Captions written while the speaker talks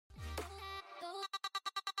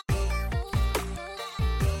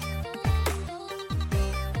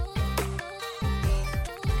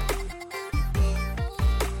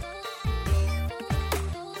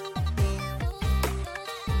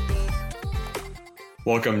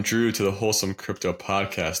Welcome, Drew, to the Wholesome Crypto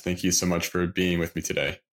Podcast. Thank you so much for being with me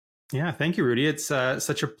today. Yeah, thank you, Rudy. It's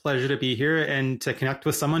such a pleasure to be here and to connect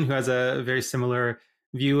with someone who has a very similar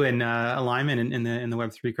view and alignment in the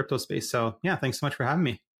Web3 crypto space. So yeah, thanks so much for having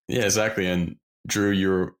me. Yeah, exactly. And Drew,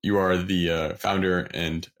 you are the founder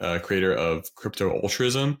and creator of Crypto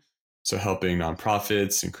Altruism, so helping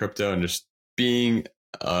nonprofits and crypto, and just being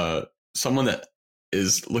someone that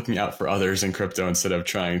is looking out for others in crypto instead of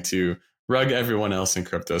trying to rug everyone else in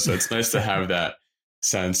crypto. So it's nice to have that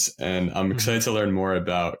sense. And I'm excited to learn more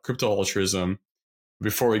about Crypto Altruism.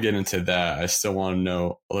 Before we get into that, I still want to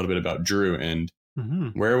know a little bit about Drew and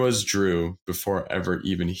where was Drew before ever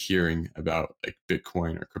even hearing about like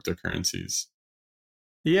Bitcoin or cryptocurrencies?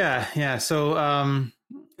 Yeah.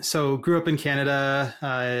 So grew up in Canada,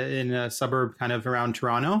 in a suburb kind of around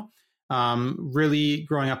Toronto. Really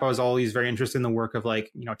growing up, I was always very interested in the work of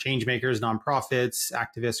change makers, nonprofits,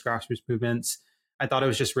 activists, grassroots movements. I thought it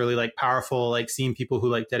was just really powerful, seeing people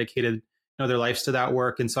who dedicated their lives to that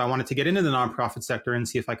work. And so I wanted to get into the nonprofit sector and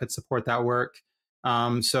see if I could support that work.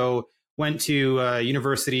 So went to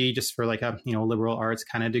university just for a liberal arts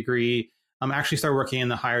kind of degree. Actually started working in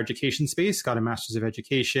the higher education space, got a master's of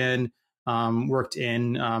education, worked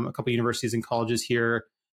in a couple of universities and colleges here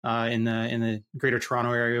in the Greater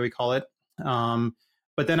Toronto area, we call it.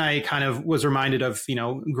 But then I kind of was reminded of,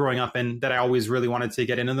 growing up and that I always really wanted to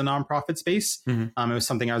get into the nonprofit space. It was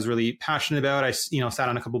something I was really passionate about. I, sat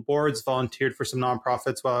on a couple of boards, volunteered for some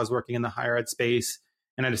nonprofits while I was working in the higher ed space.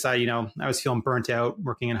 And I decided, I was feeling burnt out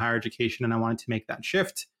working in higher education and I wanted to make that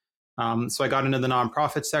shift. So I got into the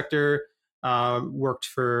nonprofit sector, worked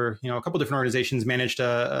for, a couple of different organizations, managed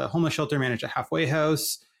a homeless shelter, managed a halfway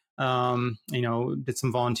house, did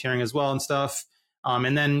some volunteering as well and stuff.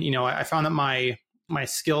 And then, I found that my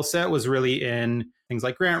skill set was really in things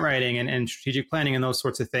like grant writing and strategic planning and those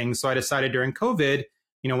sorts of things. So I decided during COVID,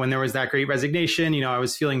 when there was that great resignation, I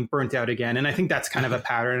was feeling burnt out again. And I think that's kind of a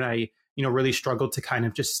pattern. I, really struggled to kind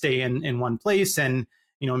of just stay in one place and,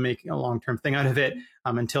 make a long-term thing out of it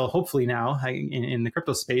until hopefully now in the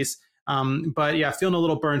crypto space. But yeah, feeling a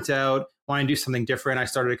little burnt out, wanting to do something different. I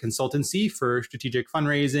started a consultancy for strategic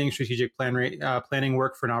fundraising, strategic planning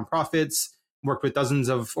work for nonprofits, worked with dozens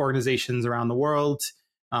of organizations around the world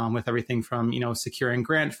with everything from, securing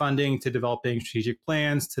grant funding to developing strategic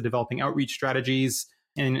plans to developing outreach strategies.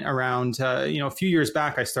 And around, a few years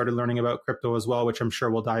back, I started learning about crypto as well, which I'm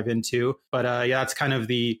sure we'll dive into. But yeah, that's kind of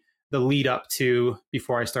the lead up to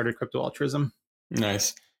before I started Crypto Altruism.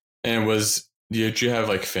 Nice. And did you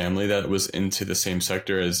have family that was into the same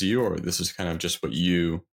sector as you, or this is kind of just what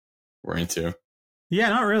you were into? Yeah,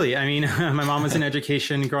 not really. I mean, my mom was in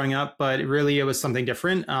education growing up, but really it was something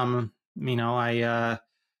different. It's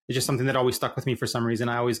just something that always stuck with me for some reason.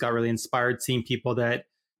 I always got really inspired seeing people that,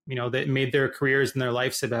 that made their careers and their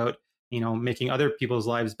lives about, making other people's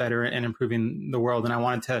lives better and improving the world. And I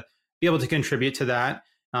wanted to be able to contribute to that,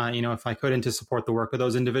 if I could, and to support the work of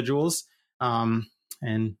those individuals.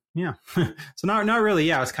 And yeah, so not really.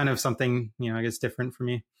 Yeah, it's kind of something, I guess different for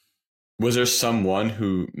me. Was there someone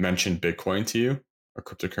who mentioned Bitcoin to you or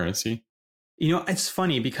cryptocurrency? It's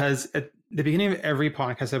funny because at the beginning of every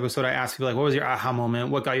podcast episode, I ask people what was your aha moment?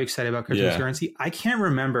 What got you excited about cryptocurrency? Yeah. I can't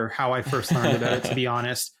remember how I first learned about it, to be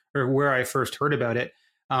honest, or where I first heard about it.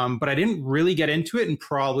 But I didn't really get into it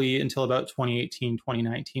probably until about 2018,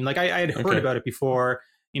 2019. I had heard about it before.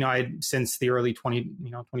 Since the early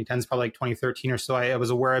 2010s, probably 2013 or so, I was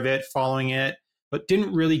aware of it, following it, but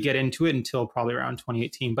didn't really get into it until probably around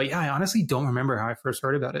 2018. But yeah, I honestly don't remember how I first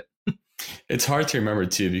heard about it. It's hard to remember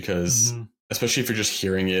too, because especially if you're just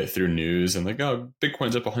hearing it through news and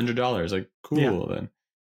Bitcoin's up $100, cool. Yeah. Then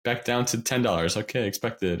back down to $10. Okay,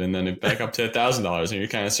 expected. And then back up to $1,000 and you're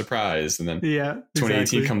kind of surprised. And then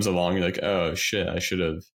 2018 comes along, you're like, oh shit, I should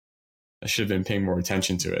have been paying more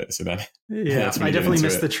attention to it. So that, I definitely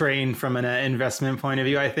missed the train from an investment point of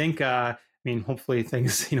view. I think, hopefully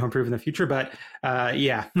things, improve in the future, but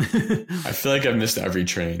yeah. I feel like I've missed every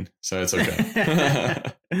train, so it's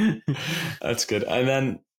okay. That's good. And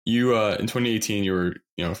then you, in 2018, you were,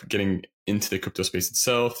 getting into the crypto space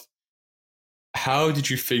itself. How did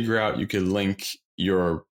you figure out you could link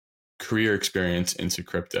your career experience into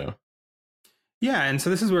crypto? Yeah. And so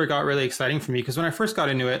this is where it got really exciting for me, because when I first got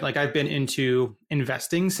into it, I've been into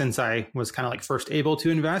investing since I was kind of first able to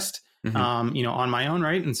invest, on my own.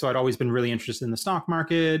 Right. And so I'd always been really interested in the stock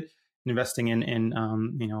market, investing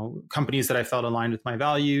in companies that I felt aligned with my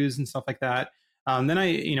values and stuff like that. Then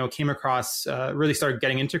I, came across, really started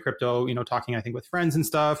getting into crypto, talking, I think, with friends and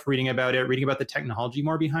stuff, reading about the technology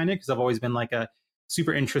more behind it, because I've always been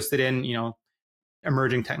super interested in,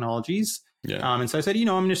 emerging technologies. Yeah. And so I said,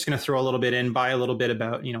 I'm just going to throw a little bit in, buy a little bit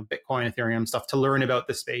about, Bitcoin, Ethereum stuff to learn about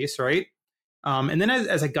the space, right? And then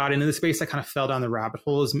as I got into the space, I kind of fell down the rabbit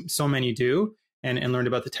hole, as so many do, and learned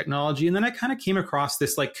about the technology. And then I kind of came across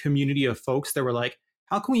this like community of folks that were like,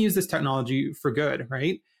 how can we use this technology for good,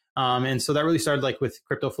 right? And so that really started like with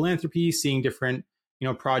crypto philanthropy, seeing different,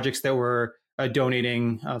 projects that were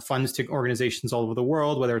donating funds to organizations all over the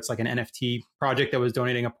world, whether it's like an NFT project that was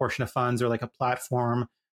donating a portion of funds, or like a platform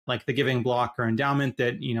like the Giving Block or endowment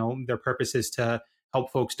that, their purpose is to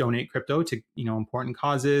help folks donate crypto to, important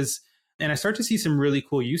causes. And I start to see some really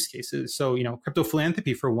cool use cases. So, crypto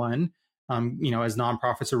philanthropy for one, as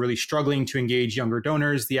nonprofits are really struggling to engage younger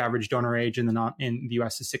donors. The average donor age in the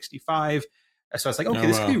US is 65. So I was like, okay,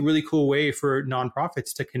 this could be a really cool way for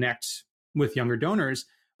nonprofits to connect with younger donors.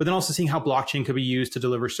 But then also seeing how blockchain could be used to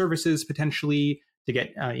deliver services, potentially to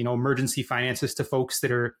get emergency finances to folks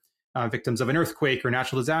that are victims of an earthquake or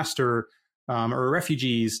natural disaster, or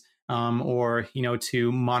refugees, or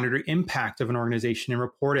to monitor impact of an organization and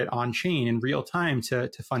report it on chain in real time to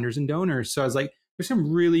funders and donors. So I was like, there's some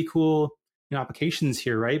really cool applications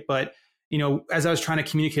here, right? But as I was trying to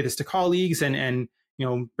communicate this to colleagues and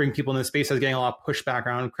bring people in the space, I was getting a lot of pushback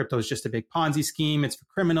around crypto is just a big Ponzi scheme. It's for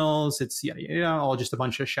criminals. It's all just a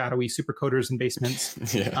bunch of shadowy super coders in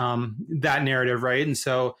basements. Yeah. That narrative, right? And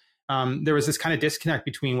so there was this kind of disconnect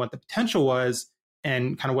between what the potential was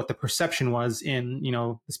and kind of what the perception was in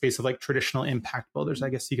the space of like traditional impact builders, I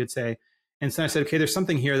guess you could say. And so I said, okay, there's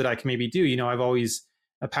something here that I can maybe do. I've always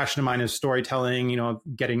a passion of mine is storytelling. Of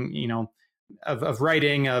getting of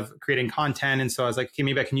writing, of creating content. And so I was like, okay,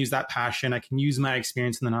 maybe I can use that passion. I can use my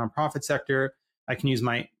experience in the nonprofit sector. I can use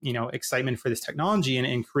my, excitement for this technology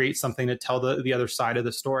and create something to tell the other side of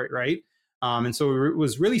the story, right? And so it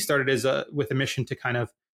was really started with a mission to kind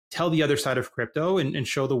of tell the other side of crypto and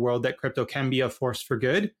show the world that crypto can be a force for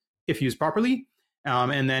good if used properly.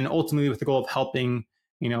 And then ultimately with the goal of helping,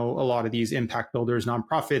 a lot of these impact builders,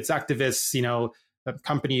 nonprofits, activists,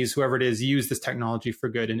 companies, whoever it is, use this technology for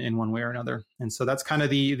good in one way or another. And so that's kind of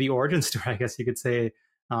the origin story, I guess you could say,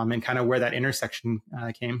 and kind of where that intersection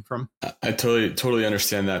came from. I totally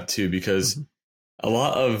understand that too, because a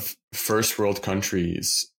lot of first world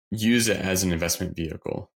countries use it as an investment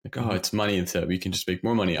vehicle. Like, oh, it's money that we can just make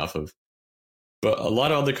more money off of. But a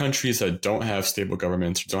lot of other countries that don't have stable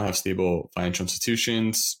governments or don't have stable financial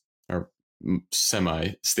institutions or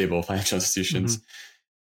semi-stable financial institutions,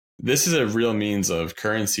 this is a real means of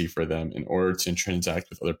currency for them in order to transact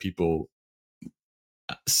with other people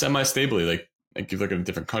semi-stably. Like you look at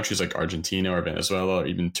different countries like Argentina or Venezuela or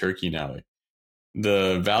even Turkey now, like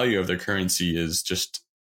the value of their currency is just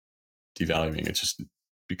devaluing. It's just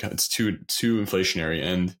because it's too inflationary.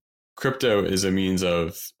 And crypto is a means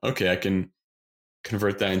of, okay, I can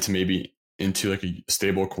convert that into like a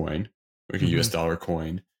stable coin, like a US dollar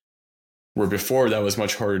coin, where before that was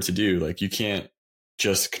much harder to do. Like you can't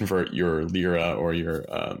just convert your lira or your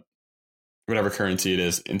whatever currency it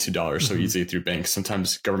is into dollars so easily through banks.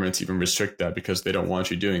 Sometimes governments even restrict that because they don't want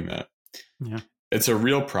you doing that. Yeah. It's a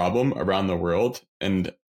real problem around the world.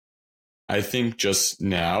 And I think just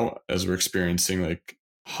now, as we're experiencing like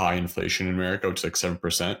high inflation in America, which is like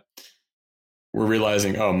 7%, we're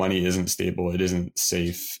realizing, oh, money isn't stable. It isn't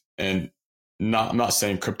safe. And I'm not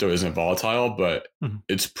saying crypto isn't volatile, but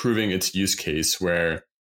it's proving its use case where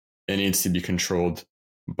it needs to be controlled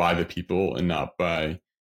by the people and not by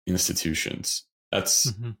institutions.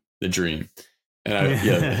 That's the dream.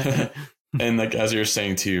 And and like, as you're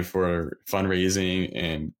saying too, for fundraising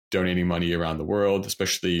and donating money around the world,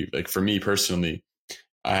 especially like for me personally,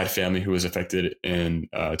 I had family who was affected in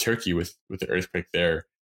Turkey with the earthquake there.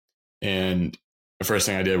 And the first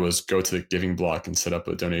thing I did was go to the Giving Block and set up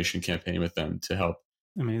a donation campaign with them to help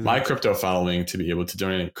my crypto following to be able to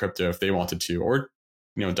donate crypto if they wanted to, or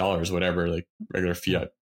dollars, whatever, like regular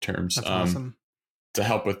fiat terms, awesome. to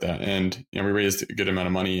help with that. And we raised a good amount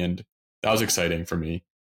of money, and that was exciting for me.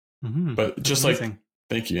 But That's just amazing. like,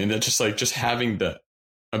 thank you, and that just having the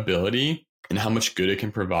ability and how much good it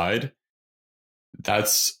can provide,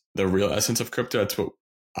 that's the real essence of crypto. That's what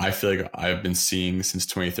I feel like I've been seeing since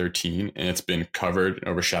 2013, and it's been covered and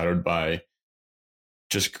overshadowed by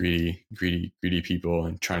just greedy people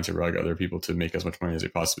and trying to rug other people to make as much money as they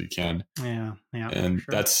possibly can. Yeah. And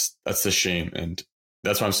sure. that's the shame. And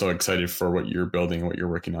that's why I'm so excited for what you're building and what you're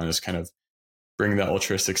working on, is kind of bringing that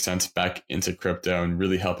altruistic sense back into crypto and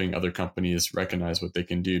really helping other companies recognize what they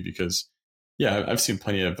can do. Because I've seen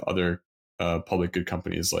plenty of other public good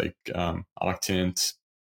companies like Octant,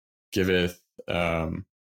 Giveth,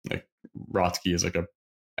 like Rothke is like a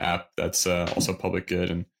app that's also public good,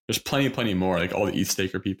 and there's plenty more, like all the ETH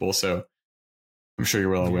staker people. So I'm sure you're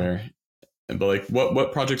well aware. but like,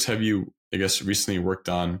 what projects have you, I guess, recently worked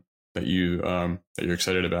on that that you're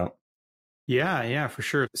excited about? Yeah, for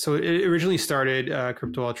sure. So it originally started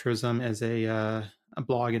Crypto Altruism as a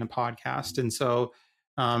blog and a podcast, and so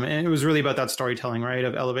and it was really about that storytelling, right,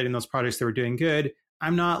 of elevating those projects that were doing good.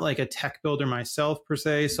 I'm not like a tech builder myself per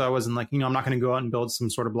se, so I wasn't like, I'm not going to go out and build some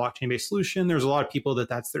sort of blockchain based solution. There's a lot of people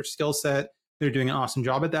that's their skill set. They're doing an awesome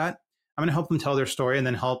job at that. I'm going to help them tell their story and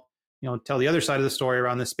then help tell the other side of the story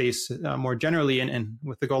around the space more generally, and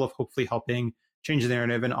with the goal of hopefully helping change the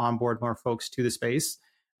narrative and onboard more folks to the space.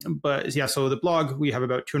 But yeah, so the blog, we have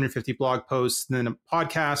about 250 blog posts, and then a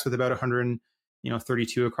podcast with about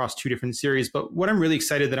 132 across two different series. But what I'm really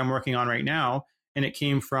excited that I'm working on right now, and it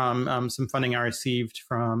came from some funding I received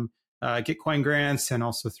from Gitcoin grants, and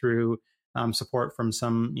also through support from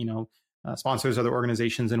some sponsors, other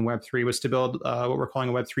organizations in Web3, was to build what we're calling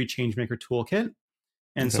a Web3 Changemaker Toolkit.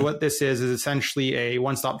 And so Okay. what this is essentially a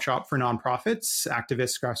one-stop shop for nonprofits,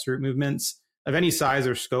 activists, grassroots movements of any size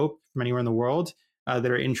or scope from anywhere in the world that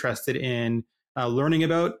are interested in learning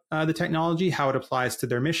about the technology, how it applies to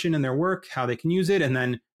their mission and their work, how they can use it, and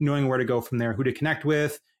then knowing where to go from there, who to connect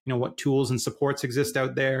with, what tools and supports exist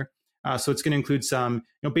out there. So it's going to include some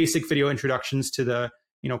basic video introductions to the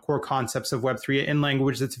core concepts of Web3 in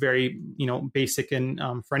language that's very basic and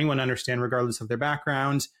for anyone to understand regardless of their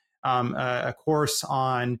background. A course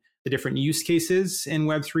on the different use cases in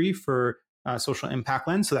Web3 for social impact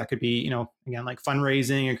lens. So that could be, again, like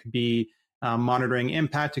fundraising. It could be monitoring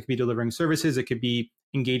impact. It could be delivering services. It could be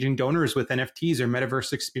engaging donors with NFTs or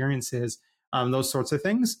metaverse experiences, those sorts of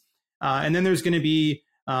things. And then there's going to be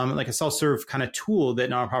like a self-serve kind of tool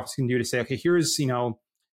that nonprofits can do to say, okay, here's,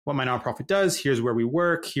 what my nonprofit does. Here's where we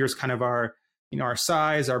work. Here's kind of our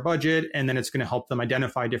size, our budget, and then it's going to help them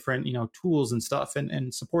identify different, tools and stuff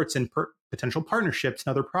and supports and potential partnerships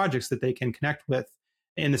and other projects that they can connect with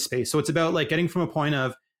in the space. So it's about like getting from a point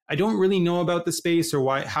of, I don't really know about the space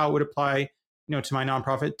or how it would apply, to my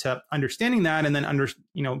nonprofit, to understanding that, and then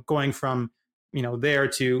going from, there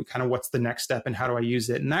to kind of what's the next step and how do I use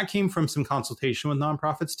it. And that came from some consultation with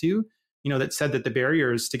nonprofits too, that said that the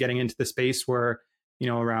barriers to getting into the space were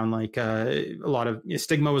around like a lot of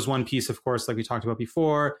stigma was one piece, of course, like we talked about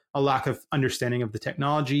before, a lack of understanding of the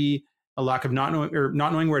technology, a lack of not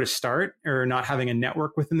knowing where to start, or not having a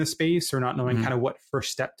network within the space, or not knowing kind of what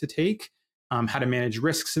first step to take, how to manage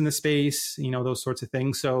risks in the space, those sorts of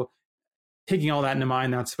things. So taking all that into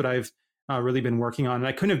mind, that's what I've really been working on. And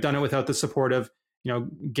I couldn't have done it without the support of,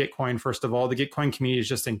 Gitcoin. First of all, the Gitcoin community is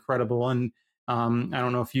just incredible. And I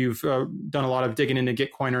don't know if you've done a lot of digging into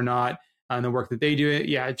Gitcoin or not, and the work that they do.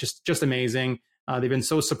 Yeah, just amazing. They've been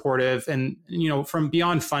so supportive, and from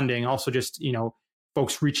beyond funding, also just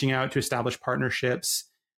folks reaching out to establish partnerships,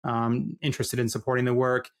 interested in supporting the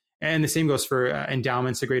work. And the same goes for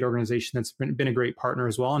Endowment's, a great organization that's been a great partner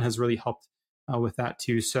as well, and has really helped with that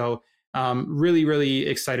too. So really, really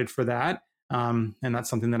excited for that, and that's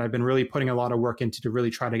something that I've been really putting a lot of work into to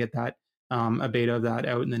really try to get that a beta of that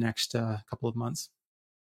out in the next couple of months.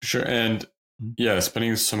 Sure. And yeah,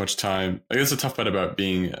 spending so much time. I guess the tough part about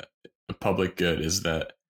being a public good is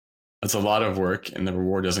that it's a lot of work and the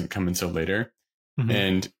reward doesn't come until later. Mm-hmm.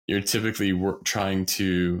 And you're typically trying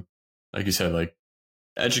to, like you said, like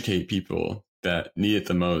educate people that need it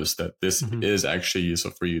the most, that this is actually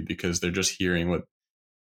useful for you, because they're just hearing what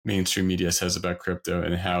mainstream media says about crypto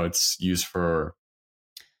and how it's used for,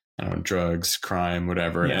 I don't know, drugs, crime,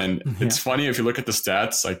 whatever. Yeah. And it's funny, if you look at the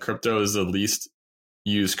stats, like crypto is the least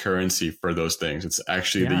used currency for those things. It's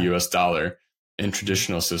actually the US dollar in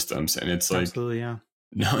traditional systems. And it's like, absolutely, yeah.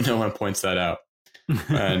 No one points that out.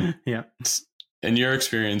 And yeah. In your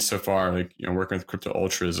experience so far, like, working with Crypto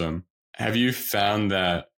Altruism, have you found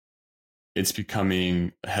that it's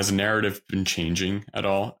has a narrative been changing at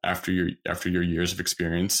all after your years of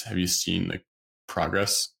experience? Have you seen like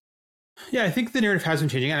progress? Yeah, I think the narrative has been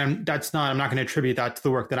changing, and I'm not going to attribute that to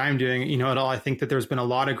the work that I'm doing, at all. I think that there's been a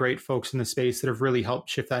lot of great folks in the space that have really helped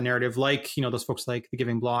shift that narrative, like, those folks like the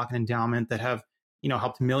Giving Block and Endowment that have,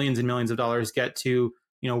 helped millions and millions of dollars get to,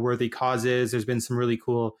 worthy causes. There's been some really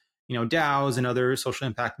cool, DAOs and other social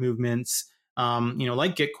impact movements,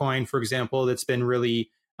 like Gitcoin, for example, that's been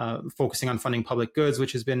really focusing on funding public goods,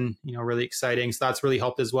 which has been, really exciting. So that's really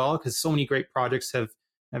helped as well, because so many great projects have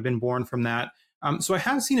been born from that. So I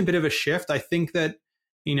have seen a bit of a shift. I think that,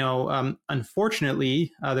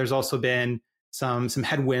 unfortunately, there's also been some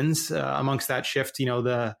headwinds amongst that shift.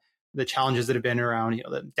 The challenges that have been around,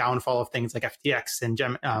 the downfall of things like FTX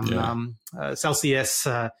and Celsius.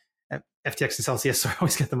 FTX and Celsius, so I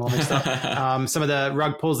always get them all mixed up. Some of the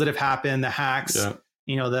rug pulls that have happened, the hacks,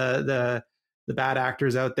 the bad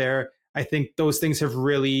actors out there. I think those things have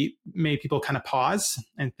really made people kind of pause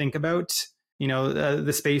and think about,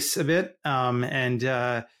 the space a bit.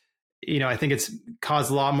 I think it's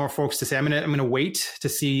caused a lot more folks to say, I'm going to wait to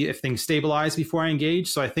see if things stabilize before I engage.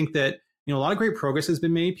 So I think that, a lot of great progress has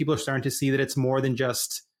been made. People are starting to see that it's more than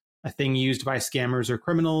just a thing used by scammers or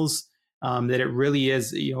criminals, that it really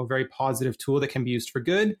is, a very positive tool that can be used for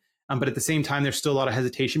good. But at the same time, there's still a lot of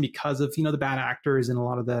hesitation because of, the bad actors and a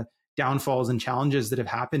lot of the downfalls and challenges that have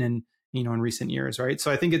happened in recent years. Right. So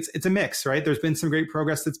I think it's a mix, right? There's been some great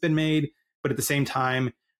progress that's been made, but at the same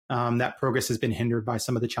time, that progress has been hindered by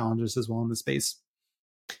some of the challenges as well in the space.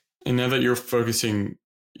 And now that you're focusing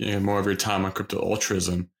more of your time on crypto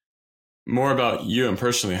altruism, more about you and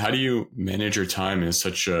personally, how do you manage your time in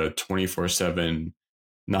such a 24/7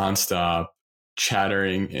 nonstop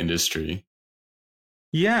chattering industry?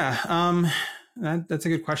 Yeah, that's a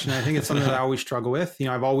good question. I think it's something that I always struggle with.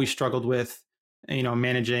 I've always struggled with,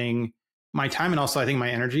 managing my time and also I think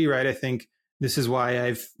my energy, right? I think this is why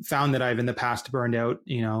I've found that I've in the past burned out,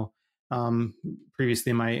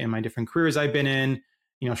 previously in my different careers I've been in,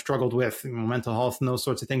 struggled with mental health and those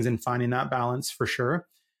sorts of things and finding that balance for sure.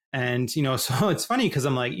 And, so it's funny because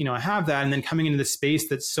I'm like, I have that. And then coming into this space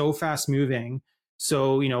that's so fast moving.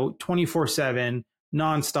 So, 24/7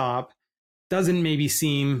 nonstop doesn't maybe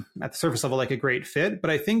seem at the surface level like a great fit.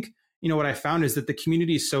 But I think, what I found is that the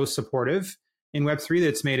community is so supportive in Web3 that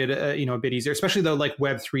it's made it, a bit easier, especially the like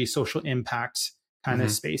Web3 social impact kind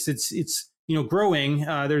of space. It's growing.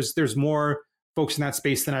 There's more folks in that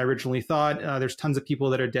space than I originally thought. There's tons of people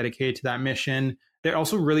that are dedicated to that mission. They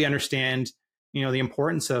also really understand, the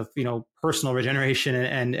importance of, personal regeneration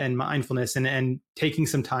and mindfulness and taking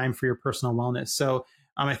some time for your personal wellness. So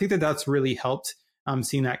I think that that's really helped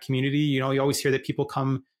seeing that community. You always hear that people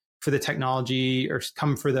come for the technology or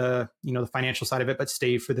come for the, the financial side of it, but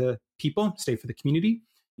stay for the people, stay for the community,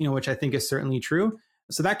 which I think is certainly true.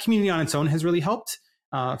 So that community on its own has really helped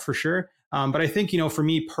for sure. But I think, for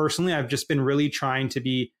me personally, I've just been really trying to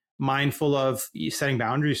be mindful of setting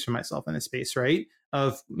boundaries for myself in this space, right?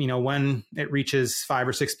 Of, when it reaches 5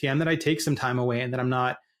 or 6 p.m. that I take some time away and that I'm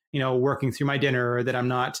not, working through my dinner or that I'm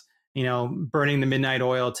not, burning the midnight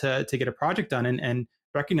oil to get a project done and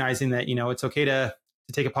recognizing that, it's okay to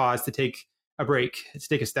take a pause, to take a break, to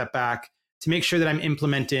take a step back, to make sure that I'm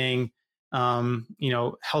implementing,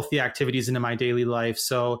 healthy activities into my daily life.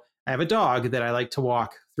 So I have a dog that I like to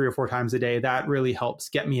walk 3 or 4 times a day. That really helps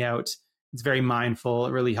get me out. It's very mindful.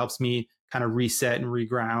 It really helps me kind of reset and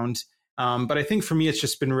reground. But I think for me, it's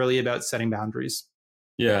just been really about setting boundaries.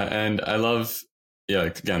 Yeah. And I love,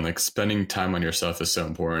 again, like spending time on yourself is so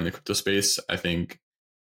important in the crypto space. I think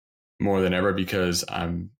more than ever, because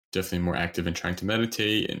I'm definitely more active in trying to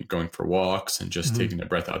meditate and going for walks and just taking a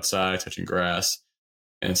breath outside, touching grass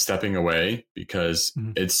and stepping away, because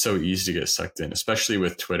it's so easy to get sucked in, especially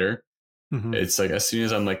with Twitter. It's like, as soon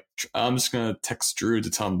as I'm like, I'm just going to text Drew to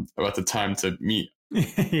tell him about the time to meet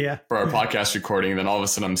for our podcast recording. And then all of a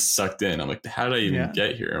sudden I'm sucked in. I'm like, how did I even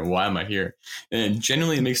get here? And why am I here? And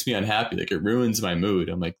generally it makes me unhappy. Like, it ruins my mood.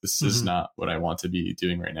 I'm like, this is not what I want to be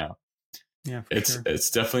doing right now. Yeah, it's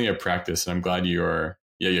definitely a practice. And I'm glad you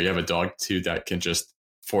have a dog too that can just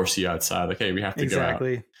force you outside. Like, hey, we have to go out.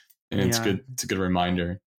 And it's good. It's a good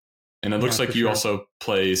reminder. And it looks like you also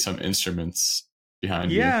play some instruments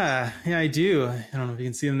behind you. Yeah, I do. I don't know if you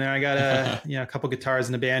can see them there. I got a couple guitars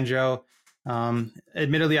and a banjo.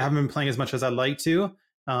 Admittedly, I haven't been playing as much as I'd like to,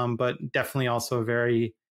 but definitely also a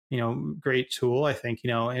very, great tool, I think,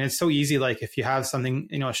 and it's so easy. Like, if you have something,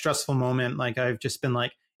 a stressful moment, like I've just been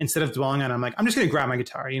like, instead of dwelling on it, I'm like, I'm just going to grab my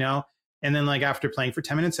guitar, and then like after playing for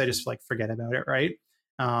 10 minutes, I just like forget about it. Right.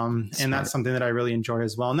 And that's something that I really enjoy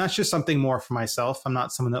as well. And that's just something more for myself. I'm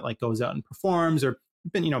not someone that like goes out and performs or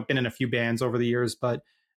been in a few bands over the years, but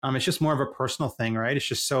it's just more of a personal thing, right? It's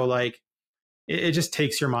just so like, it just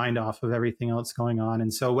takes your mind off of everything else going on.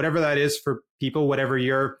 And so whatever that is for people, whatever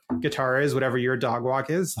your guitar is, whatever your dog walk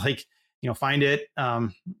is, like, find it,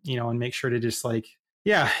 and make sure to just like,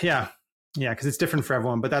 because it's different for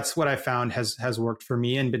everyone. But that's what I found has worked for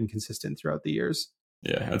me and been consistent throughout the years.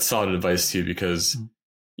 Yeah, that's solid advice too, because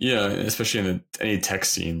especially in any tech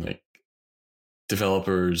scene, like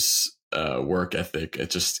developers' work ethic,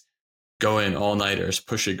 it just go in all nighters,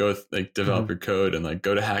 push it, go like develop your code and like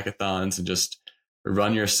go to hackathons and just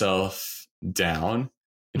run yourself down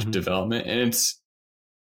into development. And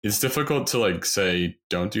it's difficult to like say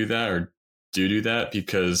don't do that or do that,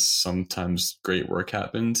 because sometimes great work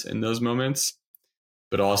happens in those moments.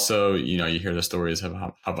 But also, you hear the stories of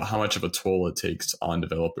how much of a toll it takes on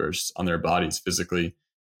developers, on their bodies physically,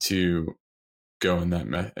 to go in that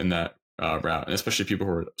route, and especially people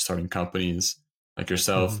who are starting companies like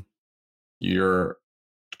yourself. you're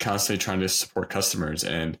constantly trying to support customers,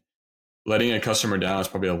 and letting a customer down is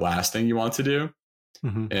probably the last thing you want to do.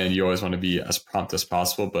 Mm-hmm. And you always want to be as prompt as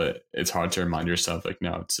possible, but it's hard to remind yourself like,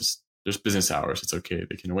 no, it's just, there's business hours. It's okay.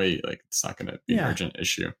 They can wait. Like, it's not going to be an Yeah. urgent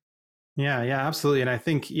issue. Yeah, absolutely. And I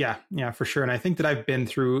think, yeah, for sure. And I think that I've been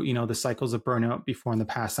through, the cycles of burnout before in the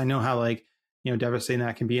past. I know how like, devastating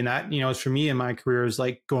that can be. And that, for me in my career is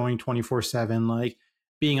like going 24/7, like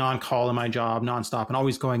being on call in my job nonstop and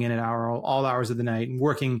always going in at all hours of the night and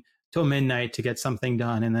working till midnight to get something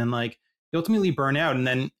done. And then like you ultimately burn out. And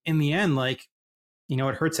then in the end, like,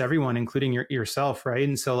 it hurts everyone, including yourself. Right.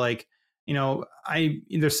 And so like,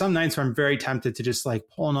 there's some nights where I'm very tempted to just like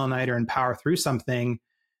pull an all nighter and power through something,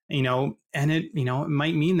 and it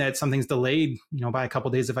might mean that something's delayed, by a couple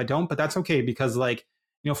of days if I don't, but that's okay because like,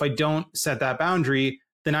 if I don't set that boundary,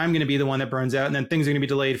 then I'm going to be the one that burns out and then things are going to be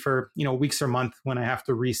delayed for, weeks or months when I have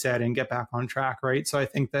to reset and get back on track. Right. So I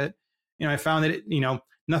think that, I found that,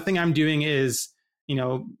 nothing I'm doing is,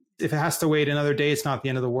 if it has to wait another day, it's not the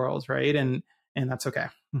end of the world. Right. And that's okay.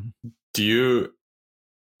 Mm-hmm.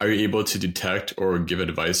 Are you able to detect or give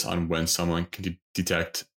advice on when someone can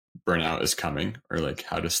detect burnout is coming, or like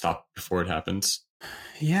how to stop before it happens?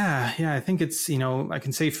 Yeah. I think it's, I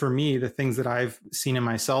can say for me, the things that I've seen in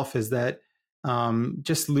myself is that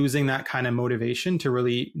just losing that kind of motivation to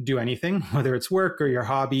really do anything, whether it's work or your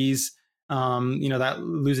hobbies, that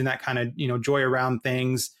losing that kind of, joy around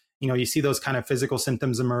things, you see those kind of physical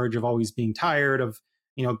symptoms emerge of always being tired, of,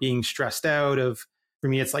 being stressed out, of, for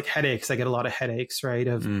me, it's like headaches. I get a lot of headaches, right?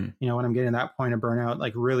 Of, when I'm getting to that point of burnout,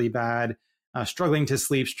 like really bad, struggling to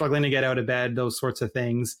sleep, struggling to get out of bed, those sorts of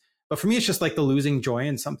things. But for me, it's just like the losing joy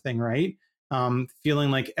in something, right?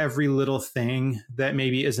 Feeling like every little thing that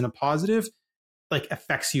maybe isn't a positive, like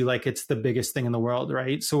affects you like it's the biggest thing in the world,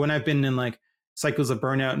 right? So when I've been in like cycles of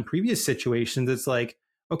burnout in previous situations, it's like,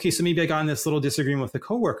 okay, so maybe I got in this little disagreement with a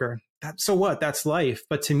coworker. So what? That's life.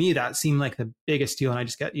 But to me, that seemed like the biggest deal. And I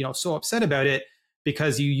just get, so upset about it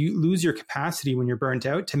because you lose your capacity when you're burnt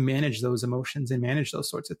out to manage those emotions and manage those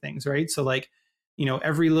sorts of things, right? So like,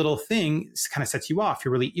 every little thing kind of sets you off.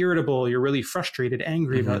 You're really irritable. You're really frustrated,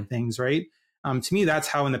 angry about things, right? To me, that's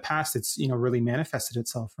how in the past it's, really manifested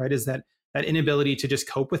itself, right? Is that inability to just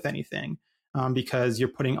cope with anything because you're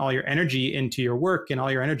putting all your energy into your work and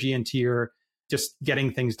all your energy into your just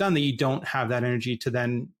getting things done, that you don't have that energy to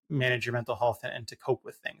then manage your mental health and to cope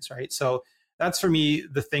with things, right? So that's for me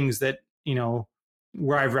the things that,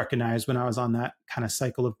 where I've recognized when I was on that kind of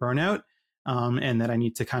cycle of burnout, and that I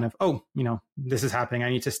need to kind of, this is happening. I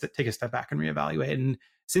need to take a step back and reevaluate. And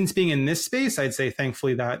since being in this space, I'd say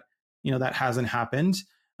thankfully that, that hasn't happened,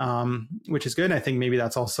 which is good. I think maybe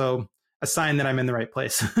that's also a sign that I'm in the right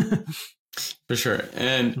place. For sure.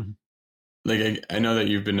 And like, I know that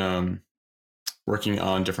you've been working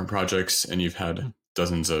on different projects and you've had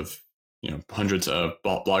dozens of, hundreds of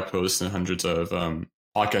blog posts and hundreds of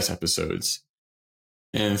podcast episodes.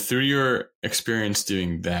 And through your experience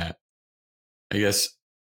doing that, I guess,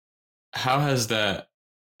 how has that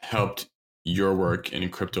helped your work in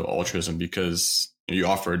crypto altruism? Because you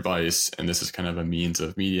offer advice and this is kind of a means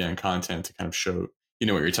of media and content to kind of show,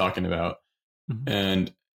 what you're talking about. Mm-hmm.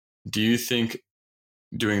 And do you think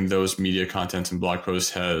doing those media contents and blog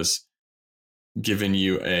posts has given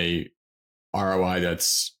you a ROI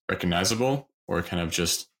that's recognizable or kind of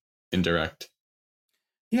just indirect?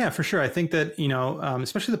 Yeah, for sure. I think that,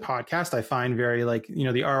 especially the podcast, I find very like,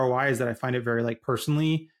 the ROI is that I find it very like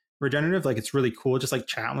personally regenerative. Like it's really cool just like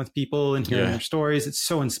chatting with people and hearing their stories. It's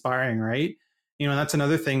so inspiring, right? And that's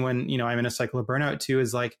another thing when, I'm in a cycle of burnout too,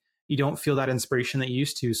 is like, you don't feel that inspiration that you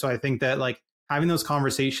used to. So I think that like having those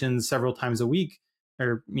conversations several times a week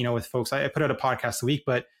or, with folks, I put out a podcast a week,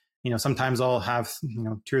 but, sometimes I'll have,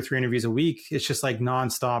 2 or 3 interviews a week. It's just like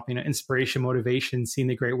nonstop, inspiration, motivation, seeing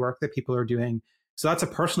the great work that people are doing. So that's a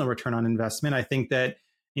personal return on investment. I think that,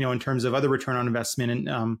 in terms of other return on investment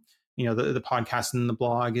and, the podcast and the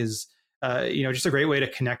blog is, just a great way to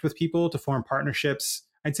connect with people, to form partnerships.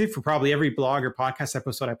 I'd say for probably every blog or podcast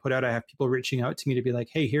episode I put out, I have people reaching out to me to be like,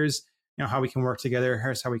 hey, here's, how we can work together.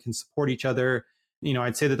 Here's how we can support each other.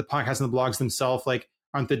 I'd say that the podcast and the blogs themselves like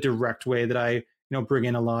aren't the direct way that I, bring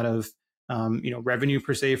in a lot of, revenue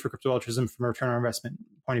per se for Crypto Altruism from a return on investment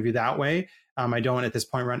point of view that way. I don't at this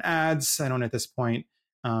point run ads. I don't at this point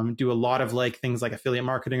do a lot of like things like affiliate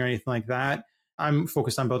marketing or anything like that. I'm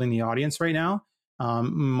focused on building the audience right now.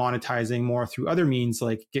 Monetizing more through other means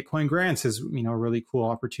like Gitcoin grants is, a really cool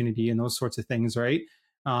opportunity and those sorts of things, right?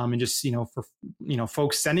 And just, for,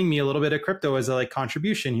 folks sending me a little bit of crypto as a like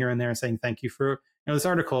contribution here and there saying, thank you for, this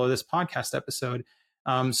article or this podcast episode.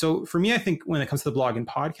 So for me, I think when it comes to the blog and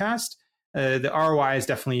podcast, the ROI is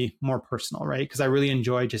definitely more personal, right? Because I really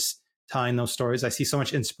enjoy just telling those stories. I see so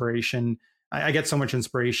much inspiration. I get so much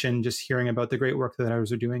inspiration just hearing about the great work that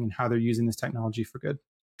others are doing and how they're using this technology for good.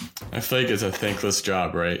 I feel like it's a thankless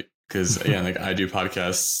job, right? Because again, like I do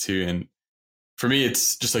podcasts too, and for me,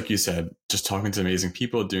 it's just like you said, just talking to amazing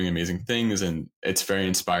people, doing amazing things, and it's very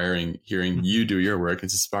inspiring hearing you do your work.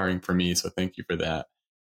 It's inspiring for me, so thank you for that.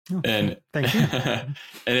 Oh, And thank you. and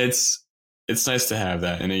it's nice to have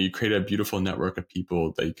that, and you create a beautiful network of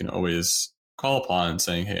people that you can always call upon,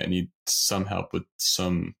 saying, "Hey, I need some help with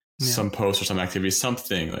some post or some activity,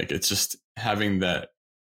 something." Like it's just having that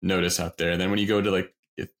notice out there. And then when you go to like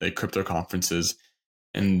crypto conferences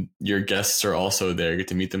and your guests are also there, you get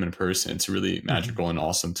to meet them in person. It's really magical and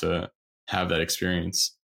awesome to have that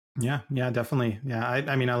experience. Yeah, definitely. Yeah,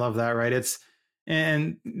 I mean, I love that, right?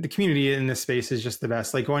 And the community in this space is just the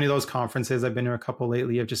best. Like going to those conferences, I've been to a couple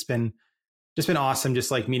lately, have just been awesome.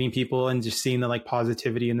 Just like meeting people and just seeing the like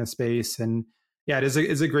positivity in the space. And yeah, it's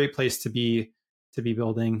a great place to be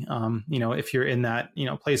building. If you're in that,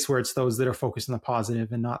 place where it's those that are focused on the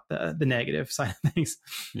positive and not the negative side of things.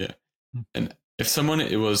 Yeah. And if someone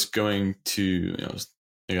it was going to,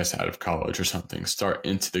 I guess out of college or something, start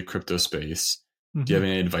into the crypto space, do you have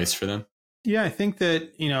any advice for them? Yeah, I think that,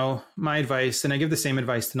 my advice, and I give the same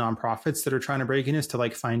advice to nonprofits that are trying to break in, is to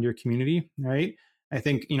like find your community, right? I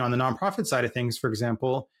think, on the nonprofit side of things, for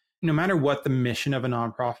example, no matter what the mission of a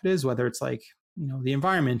nonprofit is, whether it's like, the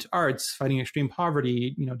environment, arts, fighting extreme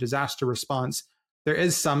poverty, disaster response, there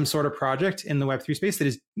is some sort of project in the Web3 space that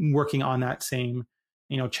is working on that same,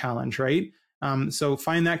 challenge, right? So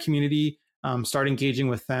find that community, start engaging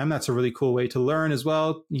with them. That's a really cool way to learn as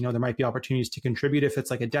well. There might be opportunities to contribute if it's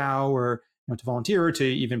like a DAO or to volunteer or to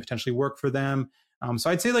even potentially work for them. So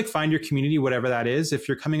I'd say like find your community, whatever that is. If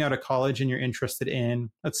you're coming out of college and you're interested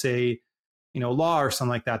in, let's say, law or something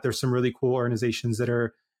like that, there's some really cool organizations that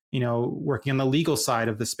are, working on the legal side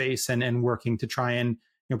of the space and working to try and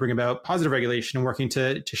bring about positive regulation and working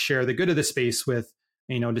to share the good of the space with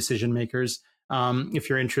decision makers. If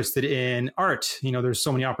you're interested in art, there's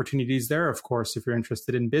so many opportunities there. Of course, if you're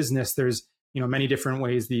interested in business, there's many different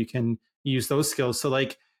ways that you can use those skills. So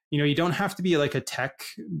like you don't have to be like a tech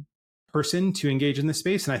person to engage in this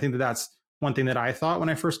space. And I think that that's one thing that I thought when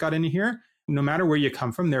I first got into here. No matter where you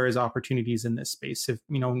come from, there is opportunities in this space. If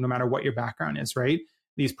no matter what your background is, right?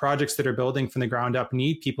 These projects that are building from the ground up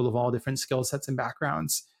need people of all different skill sets and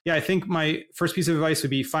backgrounds. Yeah, I think my first piece of advice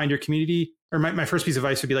would be find your community, or my first piece of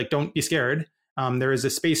advice would be like, don't be scared. There is a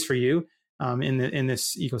space for you in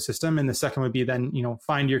this ecosystem. And the second would be then,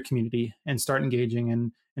 find your community and start engaging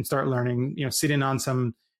and start learning, sit in on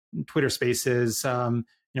some Twitter spaces, go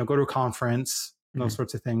to a conference, those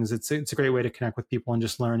sorts of things. It's a great way to connect with people and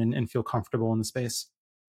just learn and feel comfortable in the space.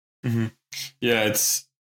 Mm-hmm. Yeah, it's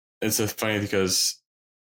a funny because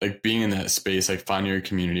like being in that space, like finding your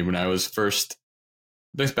community. When I was first,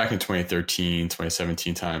 back in 2013,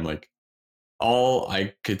 2017 time, like all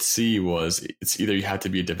I could see was it's either you had to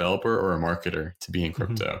be a developer or a marketer to be in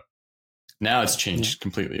crypto. Now it's changed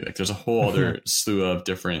completely. Like there's a whole other slew of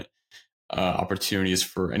different opportunities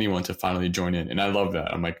for anyone to finally join in. And I love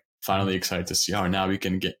that. I'm like finally excited to see how now we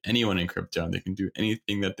can get anyone in crypto and they can do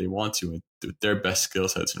anything that they want to with their best skill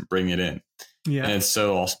sets and bring it in. Yeah. And it's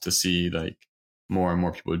so awesome to see like more and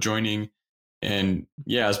more people joining. And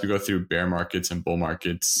yeah, as we go through bear markets and bull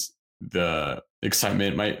markets, the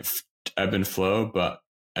excitement might ebb and flow, but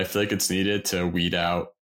I feel like it's needed to weed out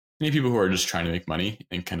any people who are just trying to make money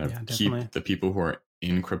and kind of keep the people who are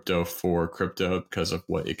in crypto for crypto because of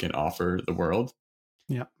what it can offer the world.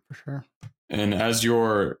 Yeah, for sure. And as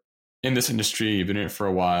you're in this industry, you've been in it for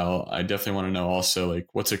a while, I definitely want to know also like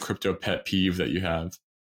what's a crypto pet peeve that you have?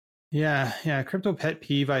 Yeah. Crypto pet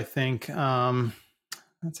peeve, I think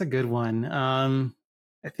that's a good one.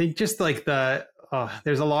 I think just like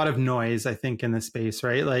there's a lot of noise, I think, in this space,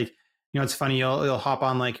 right? Like, it's funny, you'll hop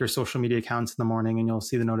on like your social media accounts in the morning and you'll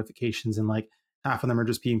see the notifications and like half of them are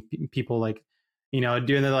just being people like,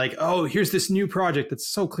 doing the like, oh, here's this new project that's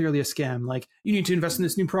so clearly a scam. Like you need to invest in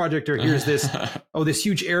this new project, or here's this, this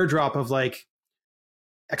huge airdrop of like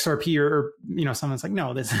XRP or someone's like,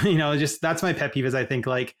 no, this, just that's my pet peeve is I think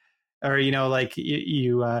like, or, like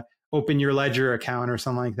you open your Ledger account or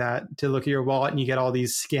something like that to look at your wallet and you get all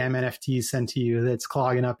these scam NFTs sent to you that's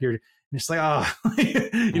clogging up your, it's like, oh,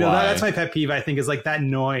 that's my pet peeve, I think, is like that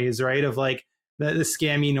noise, right? Of like the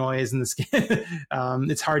scammy noise and the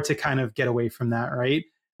scam. It's hard to kind of get away from that, right?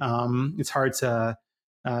 It's hard to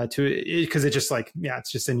because it just like,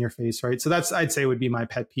 it's just in your face, right? So that's, I'd say, would be my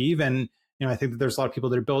pet peeve. And, I think that there's a lot of people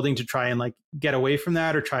that are building to try and like get away from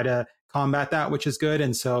that or try to combat that, which is good.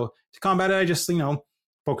 And so to combat it, I just,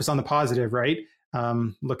 focus on the positive, right?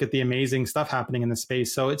 Look at the amazing stuff happening in the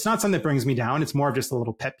space. So it's not something that brings me down. It's more of just a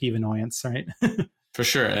little pet peeve annoyance, right? For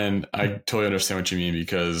sure. And I totally understand what you mean,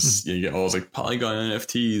 because you get all those like Polygon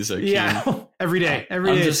NFTs that yeah, every day. I'm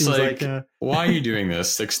It just seems like, why are you doing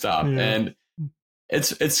this? Like, stop. Yeah. And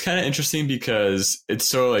it's kind of interesting because it's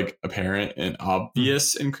so like apparent and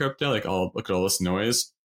obvious in crypto. Like, oh, look at all this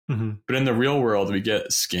noise. Mm-hmm. But in the real world, we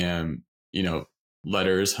get scam,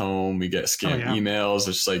 letters home. We get scam emails.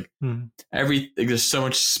 It's like there's so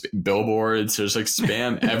much billboards. There's like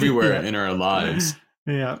spam everywhere in our lives.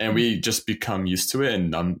 Yeah. And we just become used to it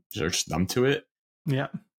and just numb to it. Yeah.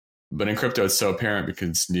 But in crypto, it's so apparent because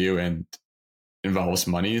it's new and involves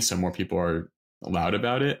money. So more people are loud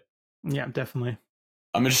about it. Yeah, definitely.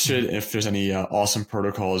 I'm interested if there's any awesome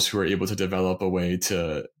protocols who are able to develop a way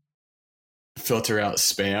to filter out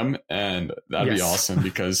spam. And that'd be awesome,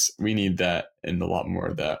 because we need that and a lot more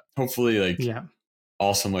of that. Hopefully, like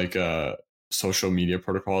awesome, like social media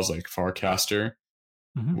protocols like Farcaster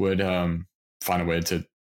would find a way to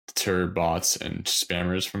deter bots and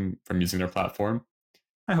spammers from using their platform.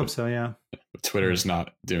 I hope so. Yeah. But Twitter is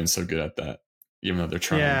not doing so good at that, even though they're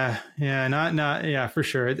trying. Yeah, for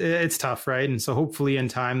sure. It's tough, right? And so hopefully in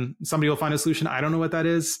time, somebody will find a solution. I don't know what that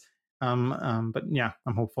is. But yeah,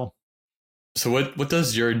 I'm hopeful. So what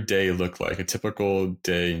does your day look like? A typical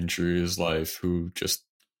day in Drew's life, who just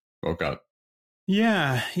woke up?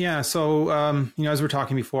 Yeah. So, as we're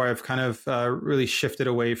talking before, I've kind of really shifted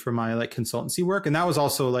away from my like consultancy work. And that was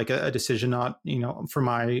also like a decision, not, for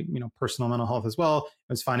my, personal mental health as well.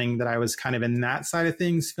 I was finding that I was kind of in that side of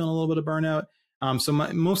things, feeling a little bit of burnout. So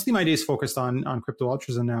mostly my days focused on crypto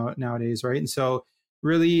altruism nowadays, right? And so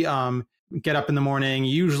really get up in the morning,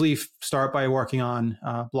 usually start by working on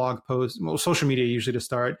blog posts, social media usually to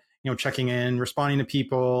start, checking in, responding to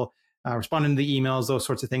people, responding to the emails, those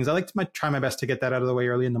sorts of things. I like to try my best to get that out of the way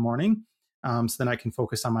early in the morning, so then I can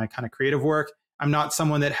focus on my kind of creative work. I'm not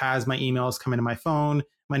someone that has my emails come into my phone,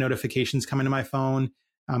 my notifications come into my phone,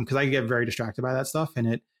 because I get very distracted by that stuff, and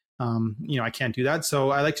it, I can't do that.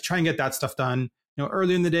 So I like to try and get that stuff done,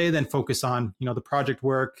 early in the day, then focus on, the project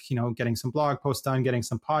work, getting some blog posts done, getting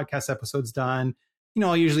some podcast episodes done.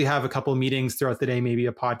 I'll usually have a couple of meetings throughout the day, maybe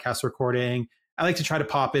a podcast recording. I like to try to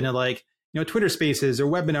pop into like, Twitter spaces or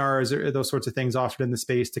webinars or those sorts of things offered in the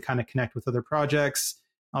space to kind of connect with other projects.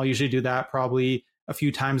 I'll usually do that probably a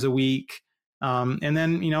few times a week. And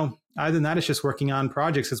then, other than that, it's just working on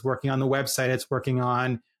projects. It's working on the website. It's working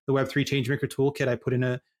on the Web3 Changemaker Toolkit. I put in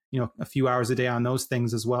a few hours a day on those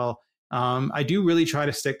things as well. I do really try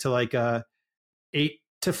to stick to like a 8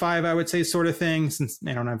 to 5, I would say, sort of thing. Since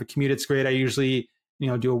I don't have a commute, it's great. I usually,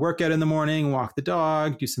 do a workout in the morning, walk the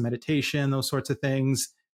dog, do some meditation, those sorts of things,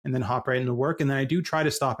 and then hop right into work. And then I do try to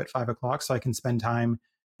stop at 5 o'clock so I can spend time,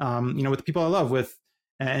 with the people I love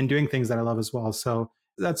and doing things that I love as well. So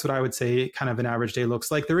that's what I would say kind of an average day looks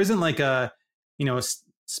like. There isn't like a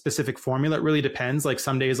specific formula. It really depends. Like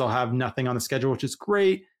some days I'll have nothing on the schedule, which is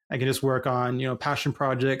great. I can just work on, passion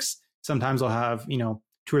projects. Sometimes I'll have, 2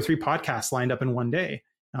 or 3 podcasts lined up in one day.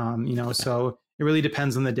 So it really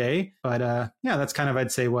depends on the day. But that's kind of,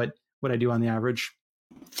 I'd say what I do on the average.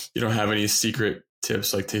 You don't have any secret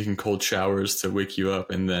tips like taking cold showers to wake you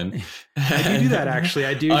up and then I do that actually.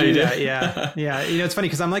 I do that. Yeah. It's funny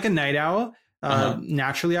because I'm like a night owl.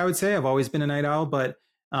 Naturally, I would say I've always been a night owl, but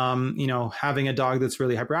having a dog that's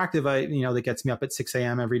really hyperactive, that gets me up at 6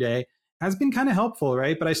 a.m. every day has been kind of helpful,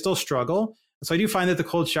 right? But I still struggle. So I do find that the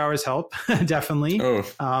cold showers help, definitely.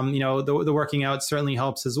 The working out certainly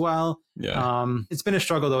helps as well. Yeah. It's been a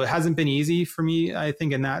struggle though. It hasn't been easy for me, I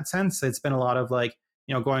think, in that sense. It's been a lot of like,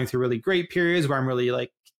 going through really great periods where I'm really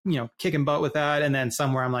like, kicking butt with that. And then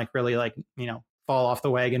somewhere I'm like really like, fall off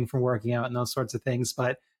the wagon from working out and those sorts of things.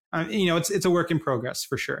 But, it's a work in progress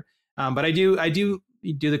for sure. But I do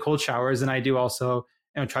the cold showers, and I do also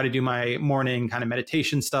try to do my morning kind of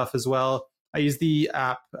meditation stuff as well. I use the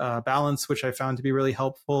app Balance, which I found to be really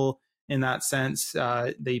helpful in that sense.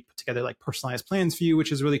 They put together like personalized plans for you,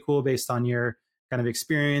 which is really cool based on your kind of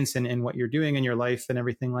experience and what you're doing in your life and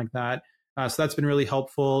everything like that. So that's been really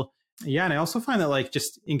helpful. Yeah. And I also find that like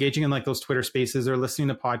just engaging in like those Twitter spaces or listening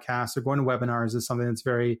to podcasts or going to webinars is something that's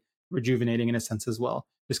very rejuvenating in a sense as well.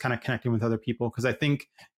 Just kind of connecting with other people. Because I think,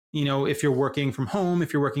 if you're working from home,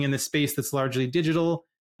 if you're working in this space that's largely digital,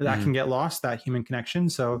 that can get lost, that human connection.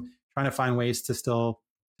 So trying to find ways to still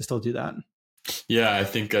do that. Yeah, I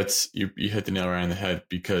think that's you hit the nail right on the head,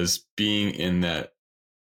 because being in that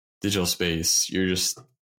digital space, you're just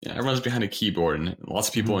everyone's behind a keyboard, and lots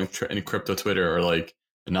of people in crypto Twitter are like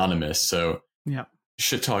anonymous. So yeah,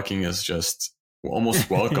 shit talking is just almost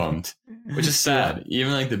welcomed, which is sad. Yeah.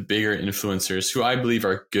 Even like the bigger influencers who I believe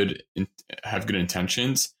are good, have good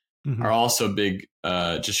intentions, Mm-hmm. are also big,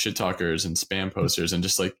 just shit talkers and spam posters. And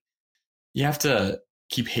just like, you have to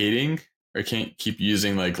keep hating or can't keep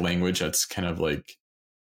using like language that's kind of like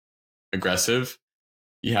aggressive.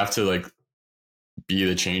 You have to like be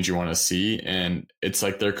the change you want to see. And it's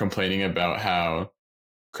like they're complaining about how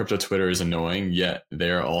crypto Twitter is annoying, yet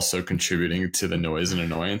they're also contributing to the noise and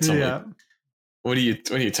annoyance. I'm like, Yeah. what are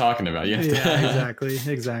you talking about? You have Yeah, to,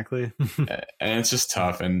 exactly. and it's just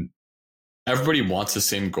tough. And everybody wants the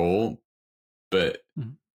same goal, but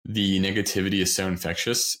Mhm. the negativity is so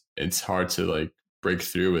infectious. It's hard to like break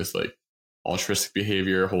through with like altruistic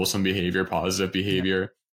behavior, wholesome behavior, positive Yeah,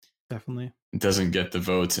 behavior. definitely. It doesn't get the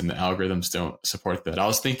votes and the algorithms don't support that. I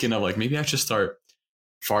was thinking of like, maybe I should start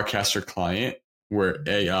Farcaster client where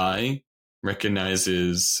AI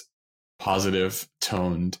recognizes positive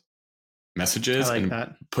toned I messages like and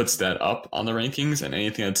that. puts that up on the rankings, and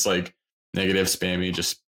anything that's like negative, spammy,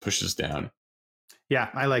 just pushes down. Yeah,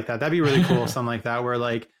 I like that. That'd be really cool. Something like that, where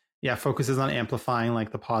like, yeah, focuses on amplifying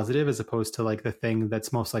like the positive as opposed to like the thing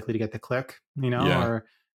that's most likely to get the click, Yeah, or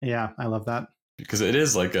yeah, I love that. because it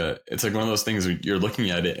is like it's like one of those things where you're looking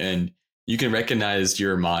at it and you can recognize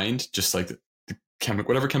your mind, just like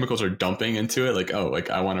whatever chemicals are dumping into it. Like, oh, like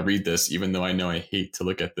I want to read this, even though I know I hate to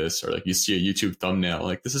look at this, or like you see a YouTube thumbnail,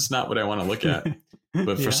 like this is not what I want to look at.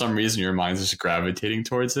 But for Yeah, some reason, your mind's just gravitating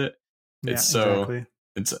towards it. It's yeah, so, exactly.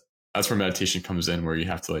 it's, that's where meditation comes in, where you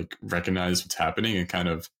have to like recognize what's happening and kind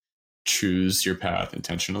of choose your path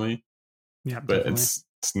intentionally. Yeah, But definitely.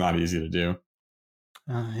 it's not easy to do.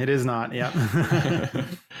 It is not. Yeah.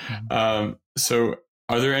 So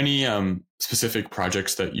are there any specific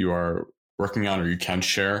projects that you are working on or you can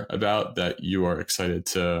share about that you are excited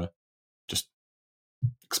to just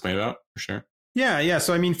explain about for sure? Yeah.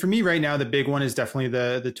 So I mean, for me right now, the big one is definitely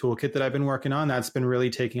the toolkit that I've been working on. That's been really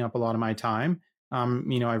taking up a lot of my time. I'm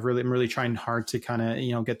really trying hard to kind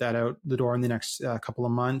of get that out the door in the next couple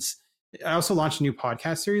of months. I also launched a new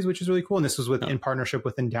podcast series, which is really cool, and this was No, in partnership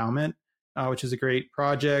with Endowment, which is a great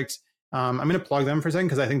project. I'm going to plug them for a second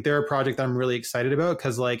because I think they're a project that I'm really excited about.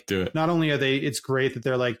 Because like, do it. not only are they, it's great that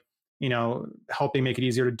they're like helping make it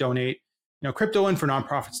easier to donate crypto and for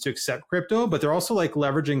nonprofits to accept crypto, but they're also like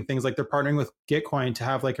leveraging things like they're partnering with Gitcoin to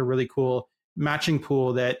have like a really cool matching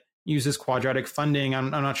pool that uses quadratic funding. I'm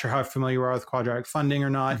not sure how familiar you are with quadratic funding or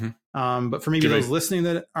not. Mm-hmm. But for maybe Give those it, listening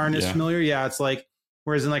that aren't as yeah. familiar, yeah, it's like,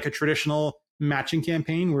 whereas in like a traditional matching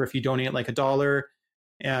campaign where if you donate like $1,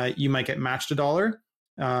 you might get matched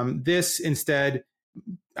 $1. This instead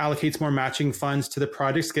allocates more matching funds to the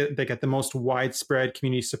projects that get the most widespread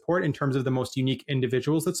community support in terms of the most unique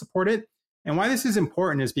individuals that support it. And why this is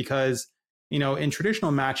important is because, in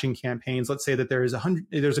traditional matching campaigns, let's say that there's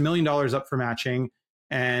 $1 million up for matching,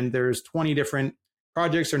 and there's 20 different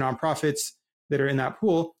projects or nonprofits that are in that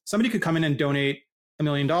pool. Somebody could come in and donate $1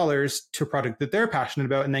 million to a project that they're passionate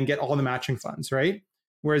about, and then get all the matching funds, right?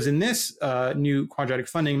 Whereas in this new quadratic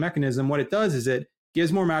funding mechanism, what it does is it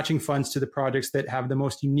gives more matching funds to the projects that have the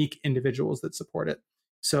most unique individuals that support it.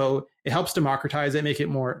 So it helps democratize it, make it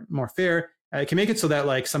more fair. It can make it so that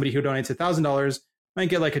like somebody who donates $1,000 might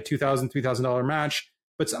get like a $2,000, $3,000 match,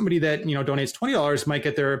 but somebody that donates $20 might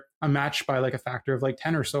get a match by like a factor of like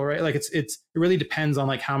 10 or so, right? Like it really depends on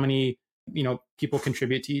like how many people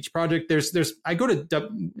contribute to each project. There's I go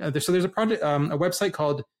to so there's a project a website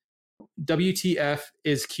called WTF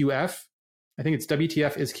is QF. I think it's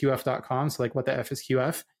WTFisQF.com. So like what the F is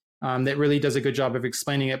QF. That really does a good job of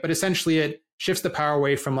explaining it. But essentially it shifts the power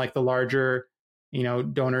away from like the larger,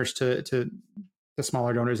 donors to the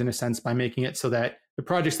smaller donors in a sense by making it so that the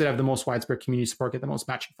projects that have the most widespread community support get the most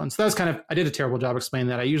matching funds. So that was I did a terrible job explaining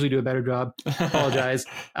that. I usually do a better job. Apologize.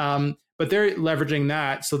 But they're leveraging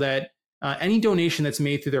that so that any donation that's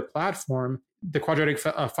made through their platform, the quadratic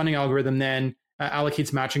funding algorithm then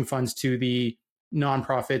allocates matching funds to the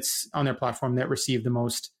nonprofits on their platform that receive the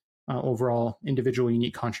most overall individual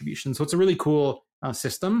unique contributions. So it's a really cool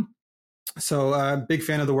system. So big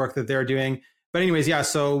fan of the work that they're doing. But anyways, yeah,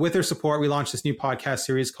 so with their support, we launched this new podcast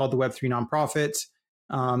series called the Web3 Nonprofit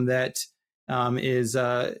that is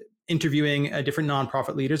interviewing different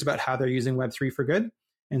nonprofit leaders about how they're using Web3 for good.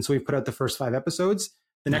 And so we've put out the first 5 episodes.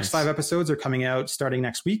 The next 5 episodes are coming out starting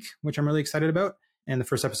next week, which I'm really excited about. And the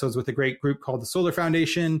first episode is with a great group called the Solar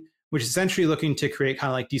Foundation, which is essentially looking to create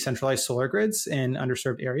kind of like decentralized solar grids in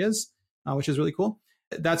underserved areas, which is really cool.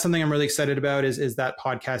 That's something I'm really excited about is that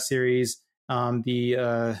podcast series, the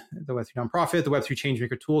Web3 Nonprofit, the Web3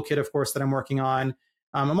 Changemaker Toolkit, of course, that I'm working on.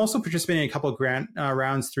 I'm also participating in a couple of grant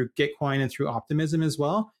rounds through Gitcoin and through Optimism as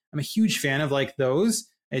well. I'm a huge fan of like those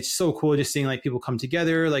it's so cool just seeing like people come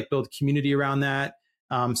together, like build community around that,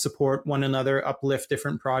 support one another, uplift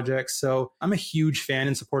different projects. So I'm a huge fan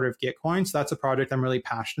and supporter of Gitcoin. So that's a project I'm really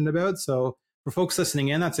passionate about. So for folks listening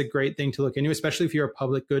in, that's a great thing to look into, especially if you're a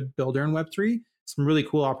public good builder in Web3. Some really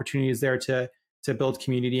cool opportunities there to build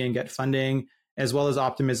community and get funding, as well as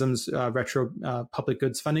Optimism's retro public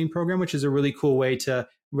goods funding program, which is a really cool way to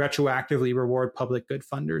retroactively reward public good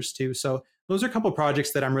funders too. So those are a couple of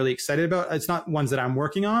projects that I'm really excited about. It's not ones that I'm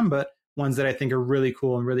working on, but ones that I think are really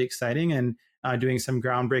cool and really exciting, and doing some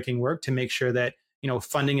groundbreaking work to make sure that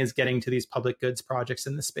funding is getting to these public goods projects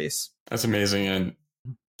in the space. That's amazing. And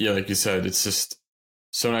yeah, like you said, it's just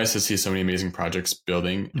so nice to see so many amazing projects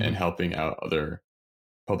building and helping out other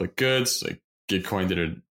public goods. Like Gitcoin did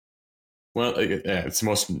it well. It's the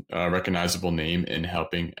most recognizable name in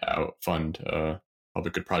helping out fund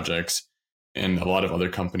public good projects, and a lot of other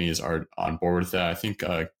companies are on board with that. I think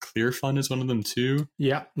Clear Fund is one of them too.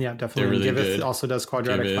 Yeah, definitely. Really Giveth good. also does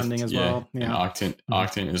quadratic funding as well. Yeah, and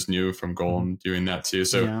Octant is new from Golem doing that too.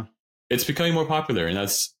 So it's becoming more popular, and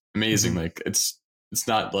that's amazing. Like it's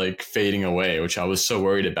not like fading away, which I was so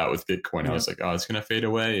worried about with Bitcoin. I was like, oh, it's gonna fade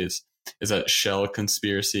away. Is that shell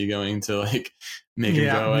conspiracy going to like make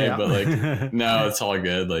it go away? But like no, it's all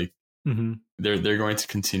good. Like they're going to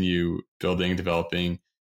continue building, developing.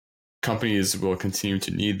 Companies will continue to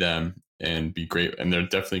need them and be great, and they're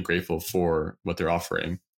definitely grateful for what they're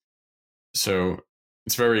offering. So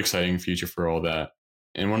it's a very exciting future for all that.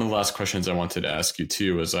 And one of the last questions I wanted to ask you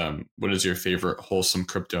too was, what is your favorite wholesome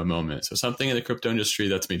crypto moment? So something in the crypto industry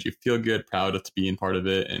that's made you feel good, proud to be in part of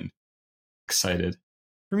it, and excited.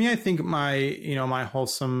 For me, I think my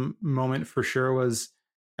wholesome moment for sure was,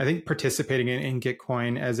 I think, participating in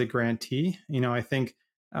Gitcoin as a grantee. I think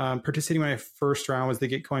participating in my first round was the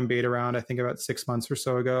Gitcoin beta round, I think about 6 months or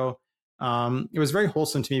so ago. It was very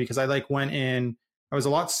wholesome to me because I went in, I was a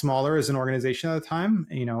lot smaller as an organization at the time.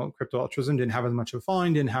 Crypto Altruism didn't have as much of a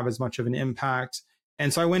following, didn't have as much of an impact.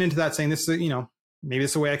 And so I went into that saying, this is, maybe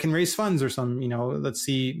it's a way I can raise funds or some, let's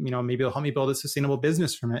see, maybe it'll help me build a sustainable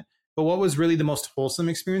business from it. But what was really the most wholesome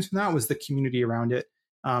experience from that was the community around it.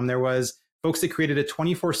 There was folks that created a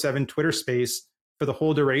 24/7 Twitter space for the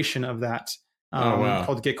whole duration of that.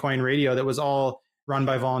 Called Gitcoin Radio, that was all run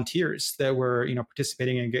by volunteers that were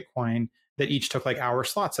participating in Gitcoin, that each took like hour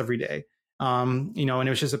slots every day. And it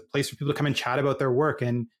was just a place for people to come and chat about their work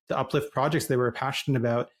and to uplift projects they were passionate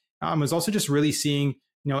about. It was also just really seeing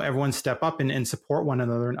everyone step up and support one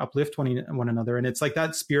another and uplift one another. And it's like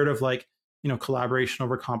that spirit of like collaboration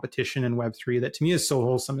over competition in Web3 that to me is so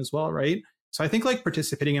wholesome as well, right? So I think like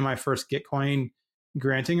participating in my first Gitcoin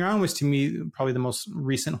granting round was to me probably the most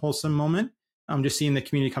recent wholesome moment. Just seeing the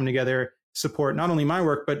community come together, support not only my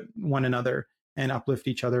work, but one another, and uplift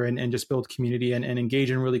each other, and just build community and engage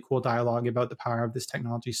in really cool dialogue about the power of this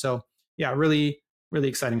technology. So yeah, really, really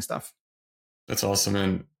exciting stuff. That's awesome.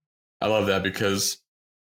 And I love that because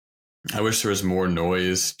I wish there was more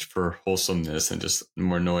noise for wholesomeness and just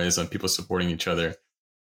more noise on people supporting each other.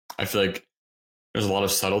 I feel like there's a lot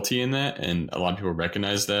of subtlety in that, and a lot of people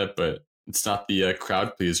recognize that, but it's not the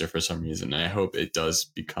crowd pleaser for some reason. And I hope it does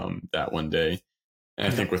become that one day. And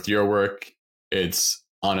I think with your work, it's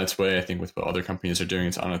on its way. I think with what other companies are doing,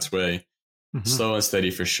 it's on its way. Slow and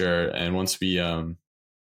steady for sure. And once the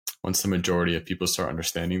majority of people start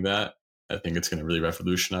understanding that, I think it's going to really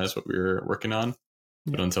revolutionize what we're working on.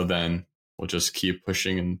 But until then, we'll just keep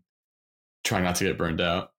pushing and try not to get burned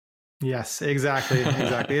out. Yes, exactly.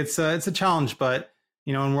 It's a challenge, but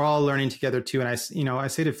and we're all learning together too. And I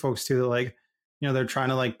say to folks too that like, they're trying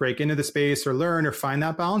to like break into the space or learn or find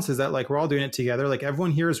that balance, is that like we're all doing it together. Like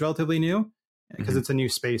everyone here is relatively new because it's a new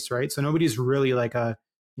space, right? So nobody's really like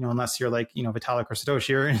unless you're like, Vitalik or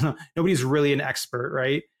Satoshi, or nobody's really an expert,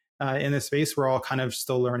 right? In this space, we're all kind of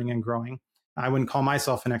still learning and growing. I wouldn't call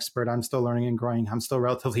myself an expert. I'm still learning and growing. I'm still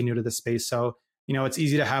relatively new to the space. So, it's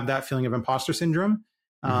easy to have that feeling of imposter syndrome.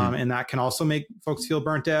 And that can also make folks feel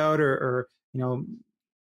burnt out or so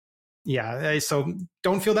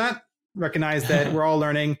don't feel that. Recognize that we're all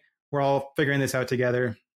learning. We're all figuring this out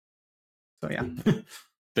together. So yeah.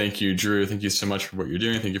 Thank you, Drew. Thank you so much for what you're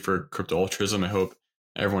doing. Thank you for Crypto Altruism. I hope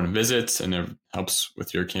everyone visits and it helps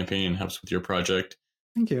with your campaign and helps with your project.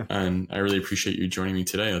 Thank you. And I really appreciate you joining me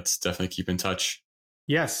today. Let's definitely keep in touch.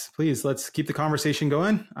 Yes, please. Let's keep the conversation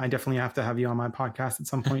going. I definitely have to have you on my podcast at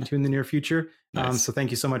some point too in the near future. Nice. So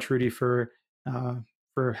thank you so much, Rudy, for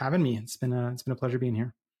having me. It's been a pleasure being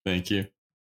here. Thank you.